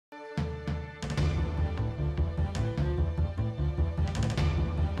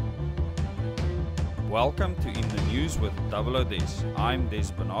Welcome to In the News with Double Des. I'm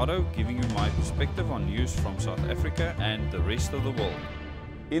Des Bernardo, giving you my perspective on news from South Africa and the rest of the world.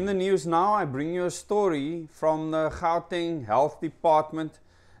 In the news now, I bring you a story from the Gauteng Health Department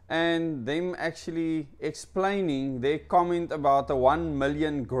and them actually explaining their comment about the 1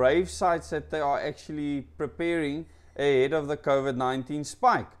 million grave sites that they are actually preparing ahead of the COVID-19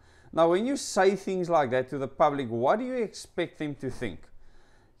 spike. Now, when you say things like that to the public, what do you expect them to think?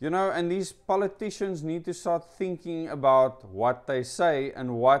 You know, and these politicians need to start thinking about what they say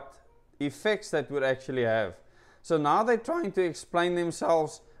and what effects that would actually have. So now they're trying to explain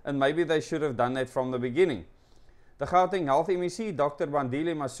themselves, and maybe they should have done that from the beginning. The Gauteng Health MEC, Dr.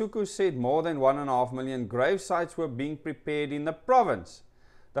 Bandile Masuku, said more than 1.5 million grave sites were being prepared in the province.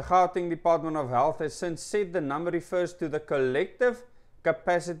 The Gauteng Department of Health has since said the number refers to the collective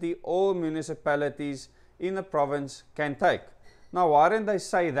capacity all municipalities in the province can take. Now, why don't they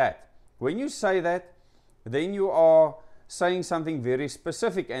say that? When you say that, then you are saying something very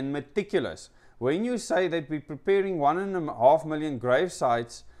specific and meticulous. When you say that we're preparing 1.5 million grave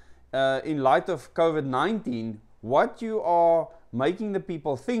sites in light of COVID-19, what you are making the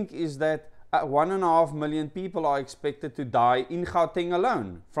people think is that 1.5 million people are expected to die in Gauteng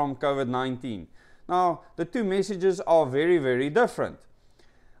alone from COVID-19. Now, the two messages are very, very different.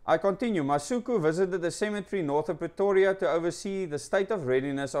 I continue. Masuku visited the cemetery north of Pretoria to oversee the state of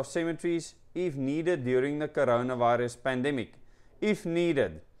readiness of cemeteries if needed during the coronavirus pandemic. If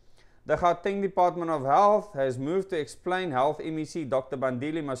needed. The Gauteng Department of Health has moved to explain Health MEC Dr.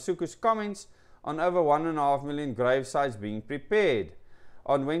 Bandile Masuku's comments on over 1.5 million grave sites being prepared.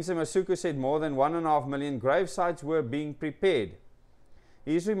 On Wednesday, Masuku said more than 1.5 million grave sites were being prepared.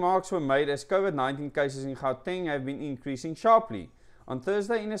 His remarks were made as COVID-19 cases in Gauteng have been increasing sharply. On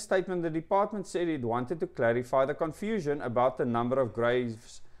Thursday, in a statement, the department said it wanted to clarify the confusion about the number of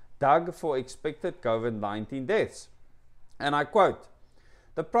graves dug for expected COVID-19 deaths. And I quote,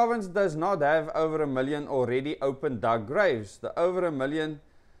 "The province does not have over 1 million already open dug graves. The over 1 million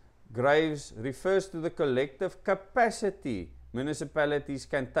graves refers to the collective capacity municipalities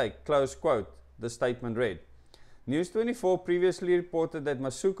can take," close quote, the statement read. News 24 previously reported that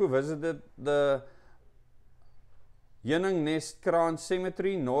Masuku visited the Nest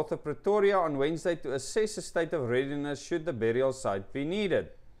Cemetery north of Pretoria on Wednesday to assess the state of readiness should the burial site be needed.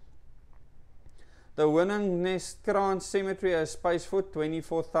 The Nest Cemetery has space for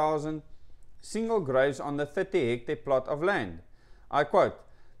 24,000 single graves on the 30-hectare plot of land. I quote,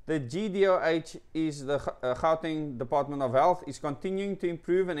 "The GDOH is the Gauteng Department of Health is continuing to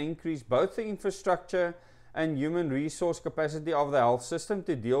improve and increase both the infrastructure and human resource capacity of the health system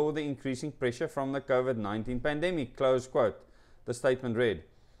to deal with the increasing pressure from the COVID-19 pandemic," close quote, the statement read.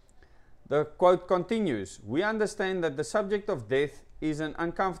 The quote continues, "We understand that the subject of death is an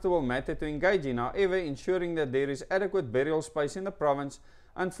uncomfortable matter to engage in. However, ensuring that there is adequate burial space in the province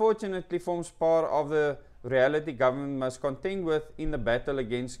unfortunately forms part of the reality government must contend with in the battle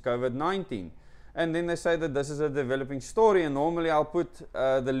against COVID-19. And then they say that this is a developing story, and normally I'll put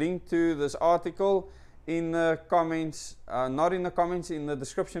the link to this article in the comments, not in the comments, in the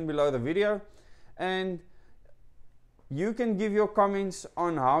description below the video, and you can give your comments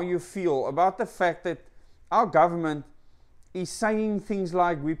on how you feel about the fact that our government is saying things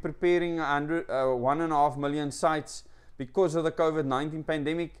like we're preparing 1.5 million sites because of the COVID-19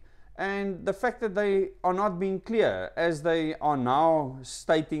 pandemic, and the fact that they are not being clear as they are now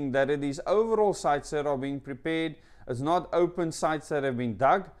stating that it is overall sites that are being prepared, it's not open sites that have been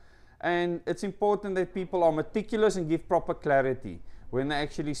dug. And it's important that people are meticulous and give proper clarity when they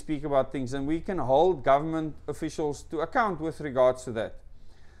actually speak about things, and we can hold government officials to account with regards to that.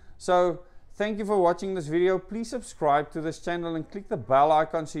 So, thank you for watching this video. Please subscribe to this channel and click the bell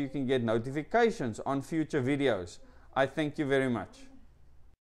icon so you can get notifications on future videos. I thank you very much.